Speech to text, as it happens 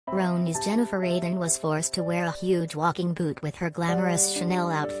RHONJ's Jennifer Aydin was forced to wear a huge walking boot with her glamorous Chanel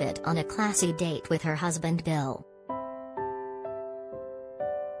outfit on a classy date with her husband Bill.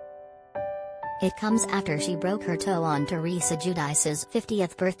 It comes after she broke her toe on Teresa Giudice's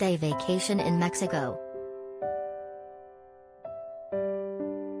 50th birthday vacation in Mexico.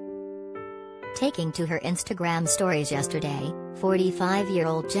 Taking to her Instagram stories yesterday,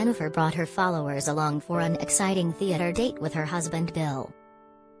 45-year-old Jennifer brought her followers along for an exciting theater date with her husband Bill.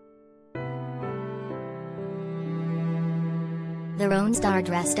 The RHONJ star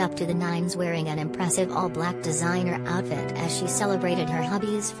dressed up to the nines wearing an impressive all-black designer outfit as she celebrated her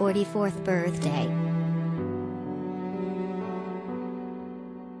hubby's 44th birthday.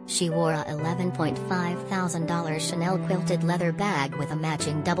 She wore a $11,500 Chanel quilted leather bag with a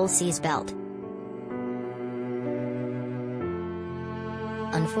matching double C's belt.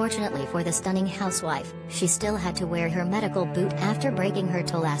 Unfortunately for the stunning housewife, she still had to wear her medical boot after breaking her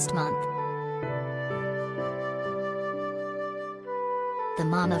toe last month. The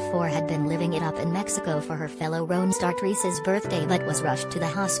mom of four had been living it up in Mexico for her fellow RHONJ star Teresa's birthday but was rushed to the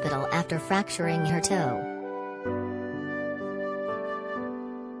hospital after fracturing her toe.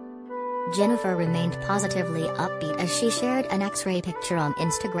 Jennifer remained positively upbeat as she shared an X-ray picture on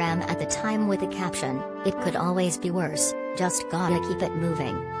Instagram at the time with the caption, "It could always be worse, just gotta keep it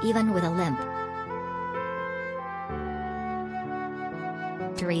moving, even with a limp."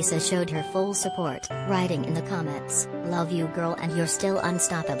 Teresa showed her full support, writing in the comments, "Love you girl and you're still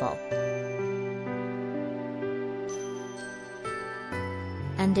unstoppable."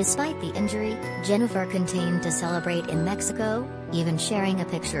 And despite the injury, Jennifer continued to celebrate in Mexico, even sharing a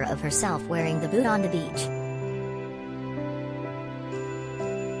picture of herself wearing the boot on the beach.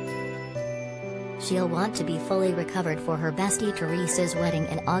 She'll want to be fully recovered for her bestie Teresa's wedding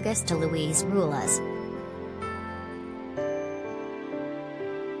in August to Luis Ruelas.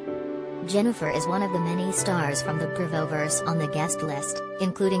 Jennifer is one of the many stars from the Bravoverse on the guest list,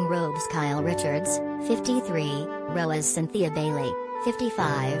 including Robe's Kyle Richards, 53, Roa's Cynthia Bailey,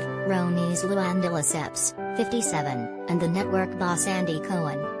 55, RHONJ's Luann de Lesseps, 57, and the network boss Andy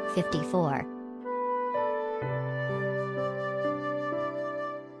Cohen, 54.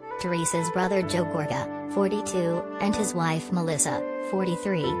 Teresa's brother Joe Gorga, 42, and his wife Melissa,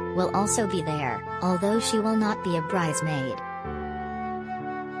 43, will also be there, although she will not be a bridesmaid.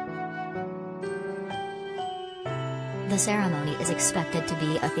 The ceremony is expected to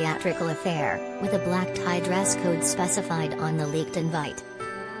be a theatrical affair, with a black tie dress code specified on the leaked invite.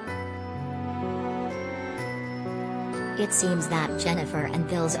 It seems that Jennifer and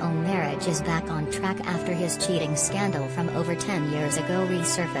Bill's own marriage is back on track after his cheating scandal from over 10 years ago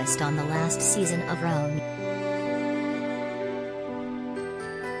resurfaced on the last season of RHONJ.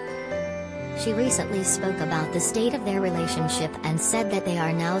 She recently spoke about the state of their relationship and said that they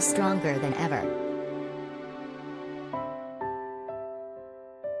are now stronger than ever.